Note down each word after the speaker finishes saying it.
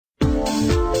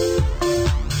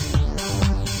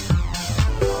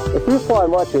If you fly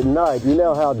much at night, you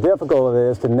know how difficult it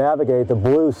is to navigate the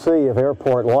blue sea of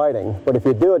airport lighting. But if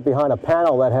you do it behind a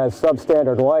panel that has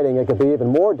substandard lighting, it can be even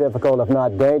more difficult, if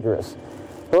not dangerous.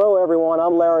 Hello everyone,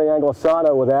 I'm Larry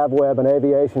Anglisano with AVweb and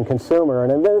Aviation Consumer,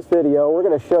 and in this video we're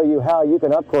going to show you how you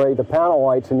can upgrade the panel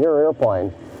lights in your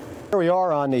airplane. Here we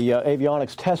are on the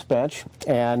avionics test bench,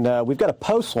 and we've got a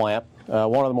post lamp,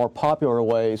 one of the more popular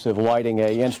ways of lighting an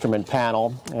instrument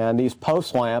panel, and these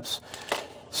post lamps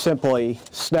simply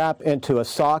snap into a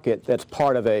socket that's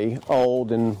part of a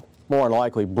old and more than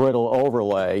likely brittle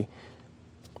overlay.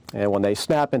 And when they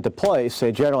snap into place,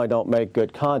 they generally don't make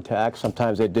good contact.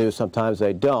 Sometimes they do, sometimes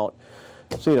they don't.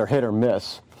 It's either hit or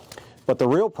miss. But the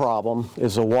real problem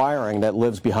is the wiring that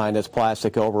lives behind this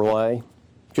plastic overlay,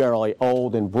 generally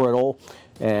old and brittle,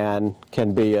 and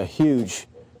can be a huge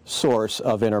source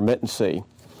of intermittency.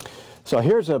 So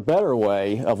here's a better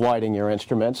way of lighting your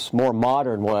instruments, more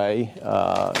modern way.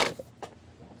 An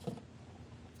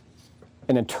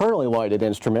internally lighted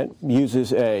instrument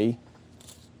uses a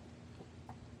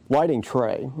lighting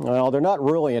tray. Well, they're not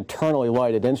really internally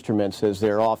lighted instruments as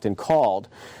they're often called.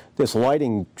 This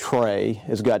lighting tray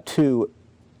has got two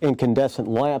incandescent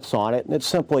lamps on it, and it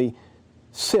simply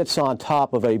sits on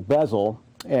top of a bezel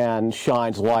and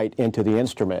shines light into the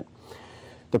instrument.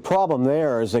 The problem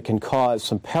there is it can cause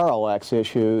some parallax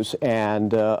issues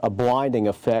and a blinding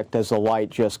effect as the light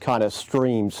just kind of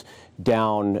streams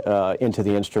down into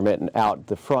the instrument and out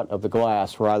the front of the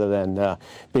glass rather than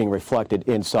being reflected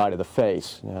inside of the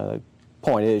face. The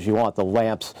point is you want the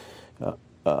lamps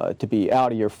to be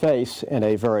out of your face in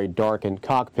a very darkened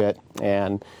cockpit,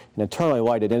 and an internally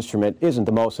lighted instrument isn't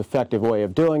the most effective way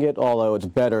of doing it, although it's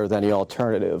better than the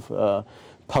alternative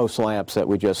post lamps that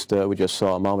we just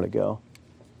saw a moment ago.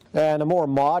 And a more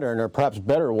modern or perhaps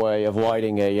better way of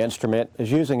lighting an instrument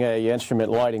is using an instrument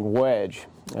lighting wedge.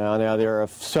 Now there are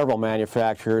several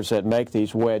manufacturers that make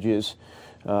these wedges.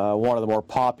 One of the more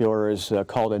popular is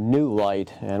called a new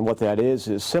light, and what that is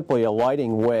simply a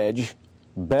lighting wedge,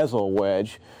 bezel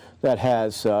wedge, that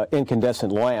has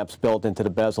incandescent lamps built into the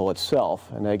bezel itself,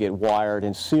 and they get wired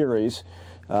in series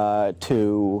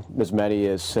to as many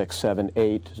as 6, 7,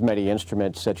 8, as many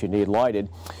instruments that you need lighted.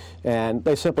 And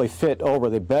they simply fit over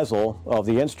the bezel of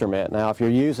the instrument. Now, if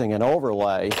you're using an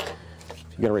overlay, if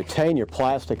you're going to retain your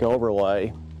plastic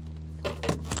overlay,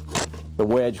 the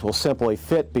wedge will simply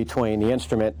fit between the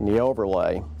instrument and the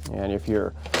overlay. And if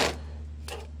you're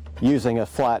using a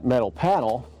flat metal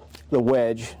panel, the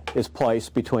wedge is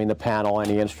placed between the panel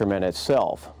and the instrument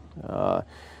itself. And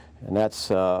that's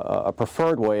a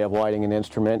preferred way of lighting an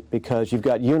instrument because you've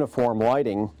got uniform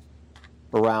lighting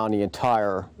around the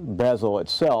entire bezel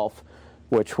itself,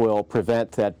 which will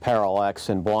prevent that parallax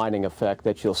and blinding effect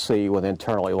that you'll see with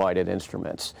internally lighted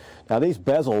instruments. Now these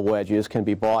bezel wedges can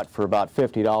be bought for about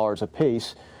 $50 a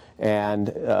piece, and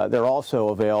they're also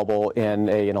available in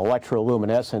an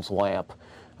electroluminescence lamp,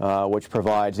 which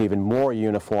provides even more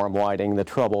uniform lighting. The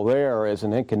trouble there is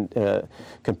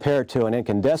compared to an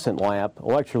incandescent lamp,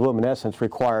 electroluminescence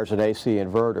requires an AC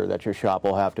inverter that your shop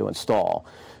will have to install.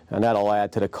 And that'll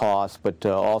add to the cost, but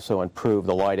also improve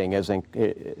the lighting, as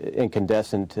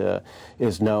incandescent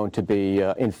is known to be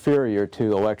inferior to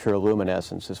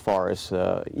electroluminescence as far as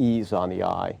ease on the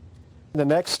eye. The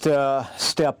next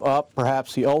step up,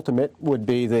 perhaps the ultimate, would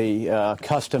be the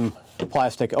custom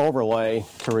plastic overlay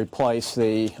to replace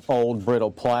the old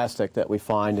brittle plastic that we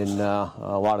find in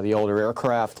a lot of the older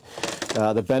aircraft.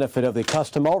 The benefit of the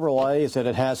custom overlay is that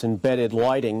it has embedded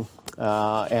lighting,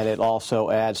 and it also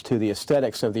adds to the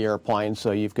aesthetics of the airplane.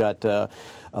 So you've got a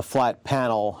flat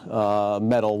panel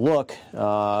metal look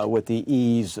with the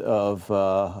ease of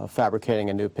fabricating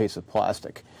a new piece of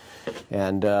plastic.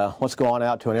 And let's go on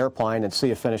out to an airplane and see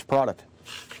a finished product.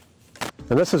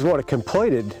 And this is what a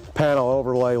completed panel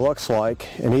overlay looks like,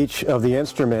 and each of the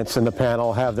instruments in the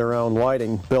panel have their own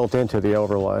lighting built into the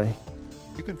overlay.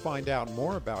 You can find out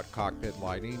more about cockpit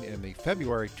lighting in the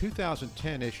February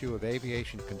 2010 issue of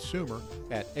Aviation Consumer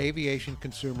at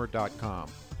aviationconsumer.com.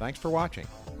 Thanks for watching.